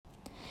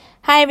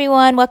Hi,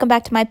 everyone. Welcome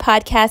back to my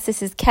podcast.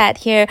 This is Kat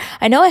here.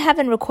 I know I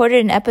haven't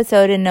recorded an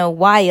episode in a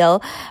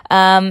while,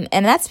 and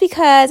that's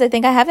because I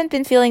think I haven't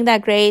been feeling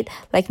that great,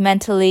 like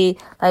mentally,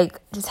 like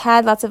just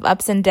had lots of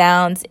ups and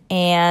downs,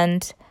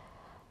 and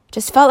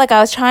just felt like I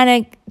was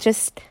trying to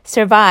just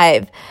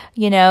survive,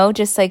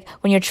 just like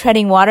when you're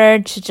treading water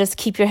to just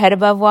keep your head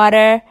above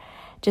water,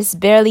 just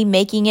barely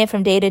making it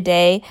from day to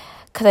day.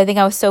 Because I think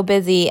I was so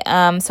busy.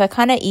 So I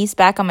kind of eased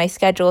back on my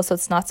schedule so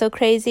it's not so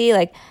crazy,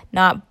 like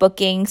not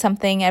booking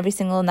something every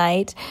single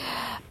night.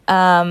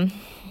 Again,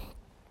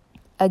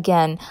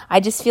 I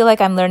just feel like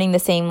I'm learning the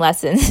same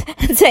lessons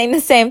and saying the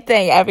same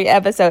thing every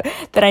episode,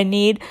 that I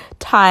need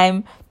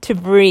time to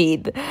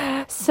breathe.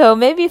 So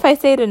maybe if I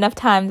say it enough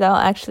times, it'll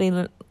actually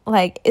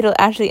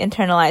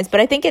internalize.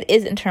 But I think it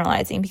is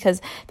internalizing because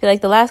I feel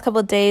like the last couple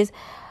of days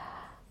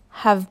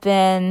I've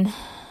given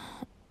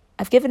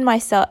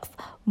myself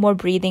more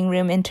breathing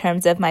room in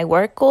terms of my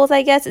work goals,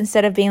 I guess,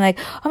 instead of being like,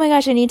 oh my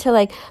gosh, I need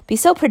to be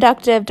so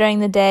productive during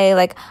the day.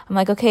 Like, I'm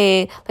like,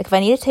 okay, if I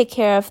need to take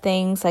care of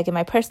things in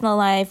my personal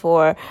life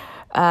or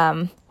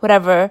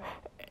whatever,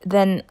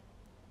 then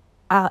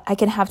I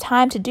can have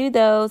time to do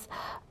those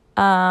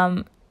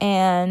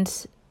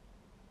and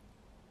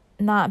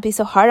not be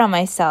so hard on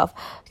myself,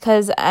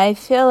 because I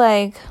feel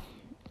like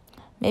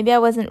maybe I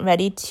wasn't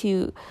ready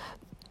to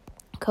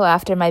go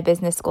after my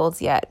business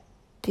goals yet,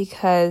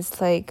 because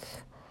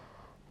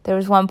there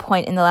was one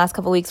point in the last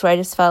couple of weeks where I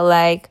just felt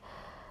like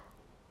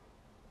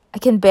I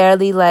can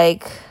barely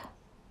get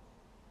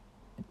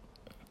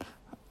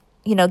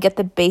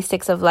the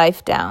basics of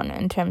life down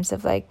in terms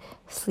of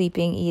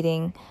sleeping,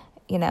 eating,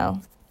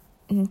 and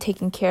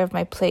taking care of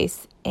my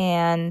place.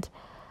 And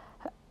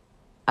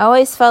I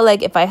always felt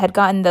like if I had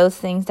gotten those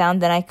things down,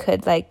 then I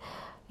could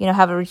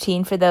have a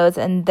routine for those,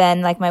 and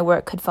then my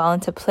work could fall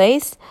into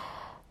place.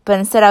 But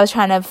instead, I was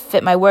trying to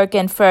fit my work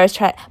in first,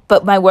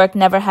 but my work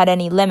never had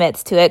any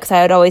limits to it, because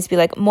I would always be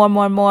more,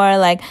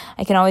 I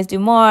can always do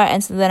more,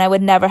 and so then I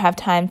would never have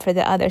time for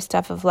the other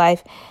stuff of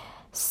life.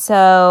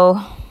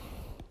 So,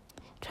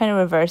 trying to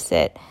reverse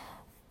it.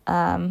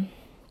 One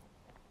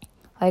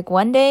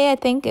day, I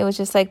think it was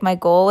just my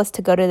goal was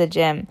to go to the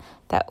gym.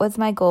 That was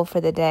my goal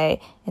for the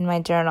day in my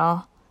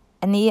journal.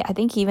 And I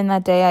think even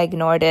that day, I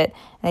ignored it,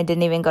 and I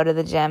didn't even go to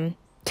the gym.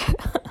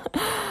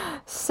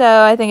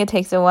 So, I think it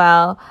takes a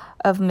while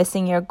of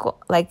missing your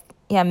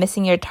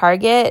missing your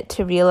target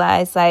to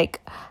realize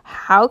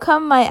how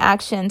come my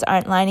actions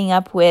aren't lining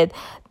up with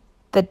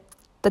the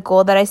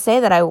goal that I say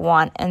that I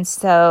want. And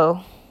so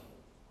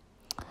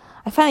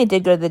I finally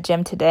did go to the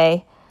gym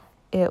today.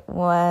 It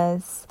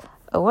was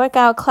a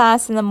workout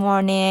class in the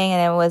morning,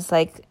 and it was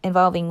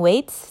involving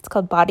weights. It's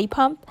called Body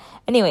Pump.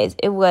 Anyways,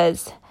 it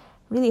was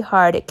really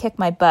hard. It kicked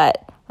my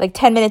butt.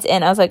 10 minutes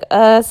in, I was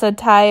so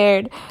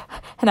tired.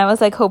 And I was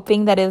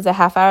hoping that it was a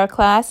half-hour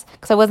class,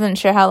 because I wasn't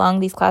sure how long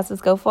these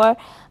classes go for,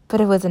 but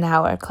it was an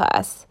hour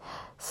class.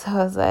 So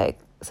I was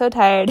so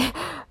tired,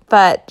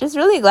 but just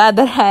really glad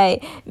that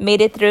I made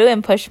it through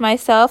and pushed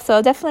myself. So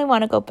I definitely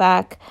want to go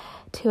back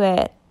to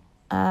it.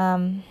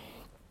 And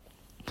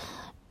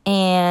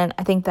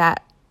I think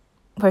that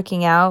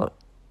working out,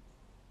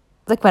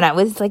 when I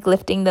was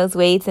lifting those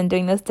weights and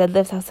doing those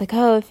deadlifts, I was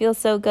oh, it feels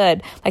so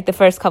good. The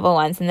first couple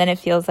ones, and then it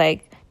feels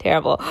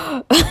terrible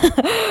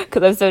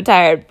because I'm so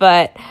tired.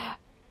 But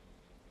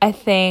I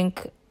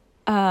think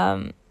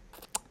I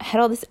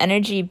had all this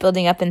energy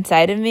building up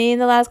inside of me in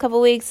the last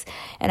couple weeks,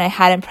 and I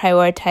hadn't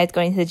prioritized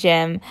going to the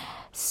gym.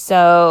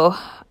 So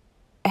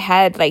I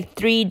had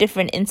 3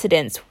 different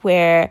incidents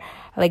where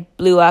I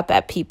blew up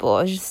at people.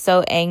 I was just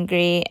so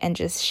angry and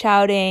just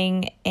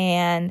shouting,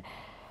 and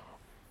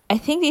I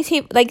think these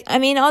people,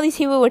 all these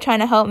people were trying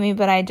to help me,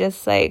 but I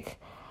just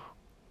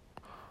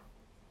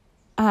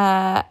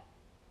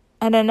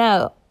I don't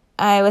know.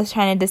 I was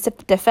trying to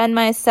defend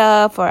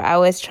myself, or I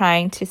was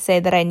trying to say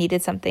that I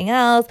needed something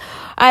else.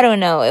 I don't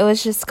know. It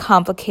was just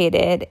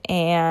complicated,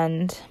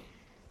 and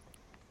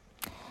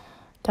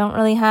don't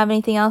really have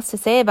anything else to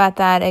say about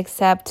that,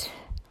 except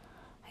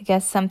I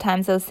guess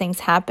sometimes those things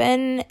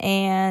happen,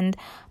 and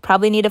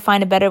probably need to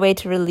find a better way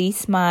to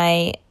release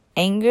my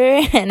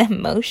anger and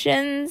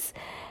emotions.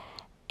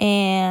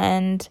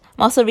 And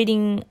I'm also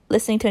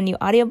listening to a new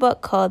audiobook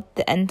called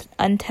The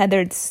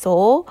Untethered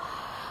Soul,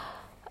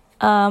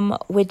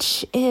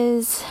 which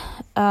is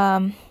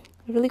a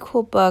really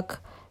cool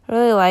book. I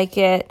really like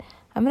it.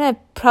 It's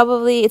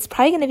probably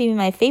going to be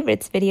my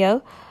favorites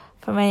video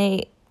for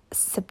my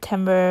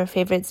September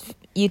favorites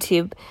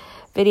YouTube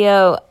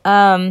video.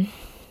 So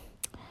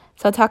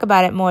I'll talk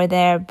about it more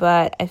there,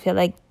 but I feel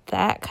like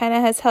that kind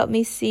of has helped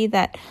me see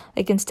that,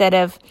 instead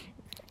of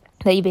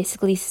that you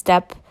basically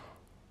step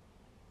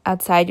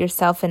outside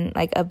yourself and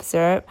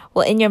observe,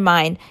 in your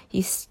mind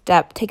you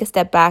take a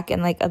step back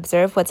and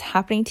observe what's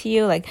happening to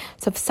you.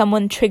 So if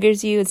someone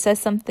triggers you and says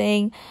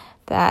something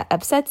that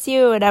upsets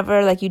you or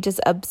whatever, you just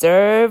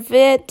observe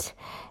it,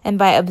 and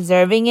by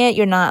observing it,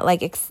 you're not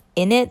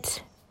in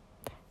it,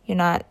 you're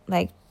not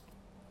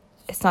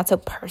it's not so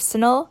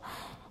personal,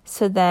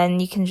 so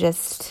then you can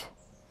just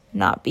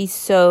not be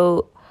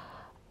so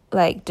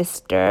like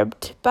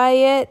disturbed by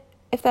it,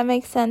 if that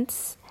makes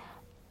sense.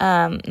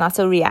 Not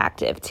so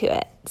reactive to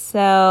it.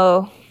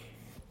 So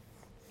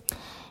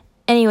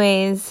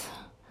anyways,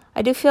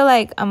 I do feel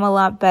like I'm a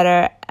lot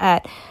better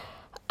at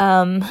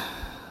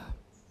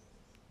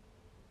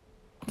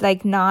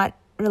like not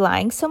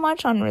relying so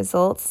much on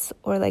results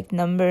or like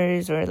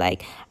numbers or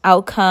like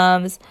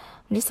outcomes.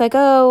 I'm just like,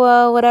 oh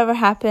well, whatever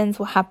happens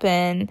will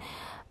happen.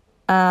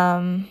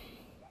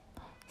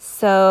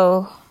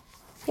 So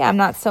yeah,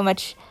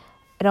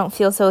 I don't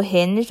feel so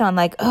hinged on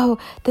like, oh,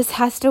 this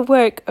has to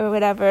work or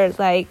whatever,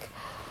 like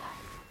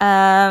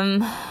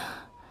and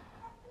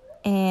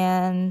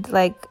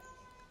like,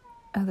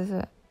 oh, there's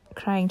a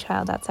crying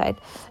child outside.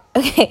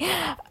 Okay.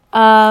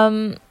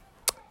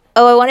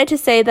 I wanted to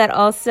say that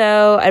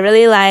also I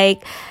really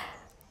like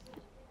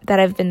that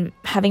I've been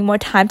having more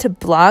time to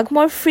blog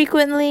more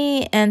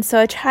frequently, and so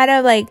I try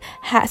to like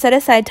set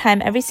aside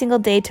time every single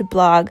day to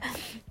blog.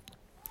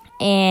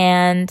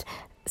 And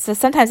so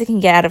sometimes it can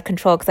get out of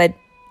control because I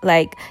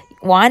like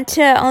want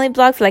to only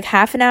blog for like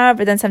half an hour,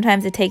 but then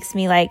sometimes it takes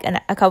me like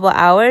a couple of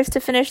hours to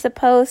finish the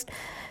post.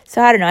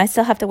 So I don't know, I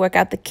still have to work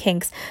out the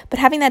kinks, but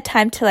having that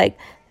time to like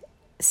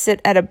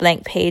sit at a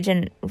blank page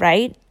and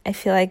write, I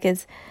feel like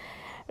is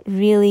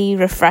really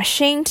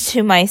refreshing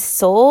to my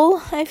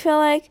soul, I feel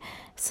like,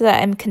 so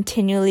that I'm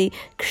continually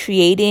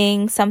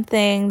creating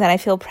something that I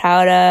feel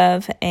proud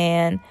of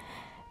and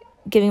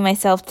giving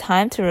myself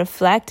time to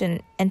reflect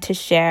and to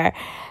share.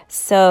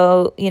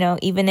 So, you know,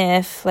 even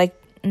if like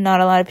not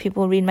a lot of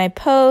people read my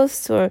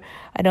posts, or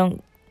I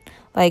don't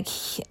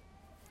get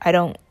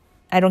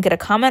a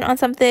comment on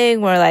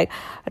something, or like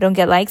I don't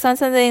get likes on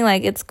something,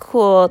 like it's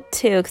cool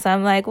too, because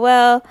I'm like,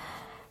 well,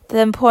 the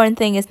important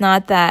thing is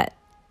not that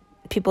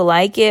people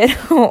like it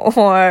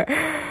or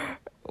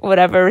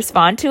whatever,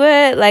 respond to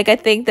it. Like, I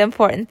think the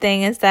important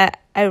thing is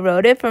that I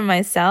wrote it for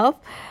myself,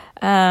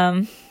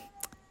 and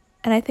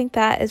I think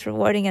that is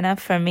rewarding enough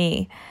for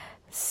me.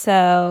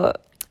 So,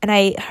 and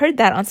I heard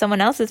that on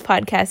someone else's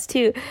podcast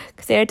too,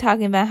 because they were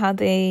talking about how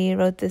they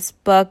wrote this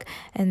book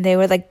and they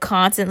would like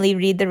constantly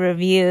read the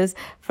reviews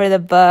for the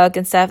book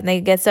and stuff, and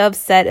they get so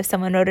upset if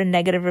someone wrote a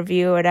negative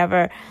review or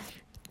whatever.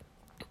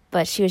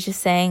 But she was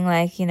just saying,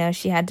 like, you know,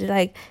 she had to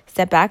like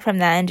step back from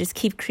that and just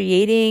keep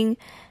creating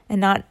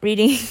and not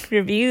reading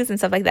reviews and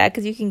stuff like that,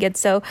 because you can get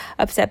so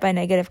upset by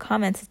negative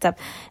comments and stuff.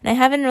 And I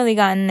haven't really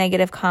gotten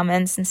negative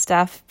comments and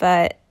stuff,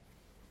 but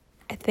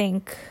I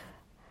think,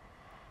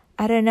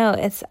 I don't know,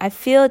 I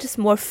feel just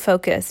more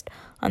focused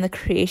on the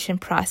creation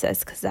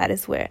process, because that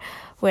is where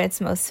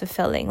it's most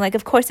fulfilling. Like,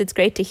 of course, it's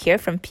great to hear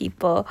from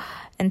people,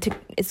 and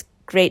it's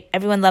great.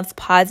 Everyone loves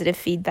positive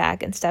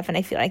feedback and stuff, and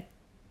I feel like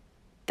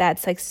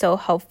that's like so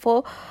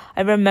helpful.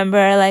 I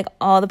remember like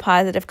all the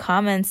positive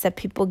comments that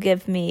people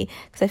give me,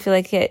 because I feel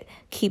like it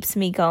keeps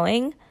me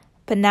going.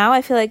 But now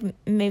I feel like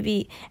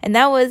maybe, and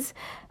that was,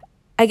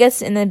 I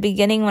guess, in the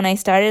beginning when I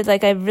started,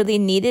 like I really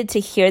needed to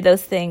hear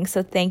those things.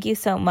 So thank you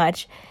so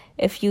much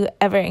if you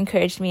ever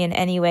encouraged me in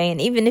any way. And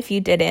even if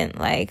you didn't,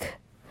 like,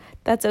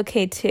 that's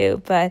okay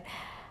too. But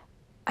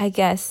I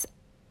guess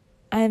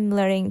I'm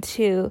learning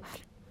to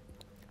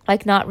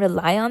like not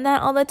rely on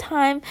that all the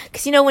time.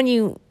 Because, you know, when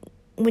you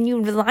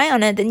rely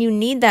on it, then you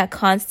need that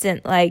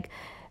constant like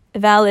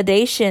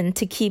validation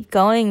to keep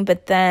going.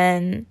 But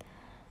then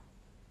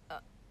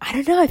I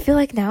don't know, I feel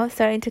like now it's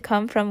starting to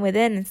come from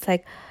within. It's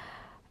like,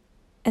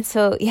 and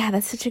so yeah,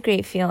 that's such a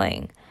great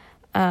feeling,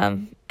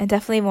 and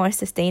definitely more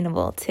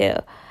sustainable too.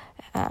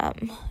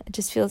 It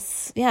just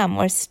feels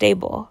more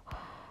stable.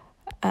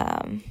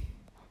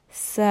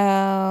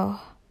 So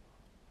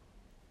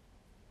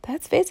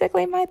that's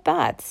basically my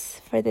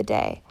thoughts for the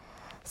day.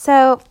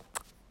 So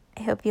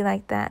I hope you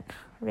like that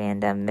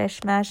random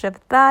mishmash of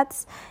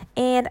thoughts,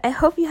 and I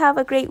hope you have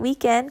a great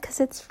weekend,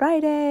 because it's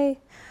Friday.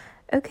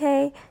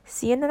 Okay,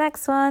 see you in the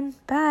next one.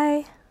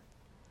 Bye.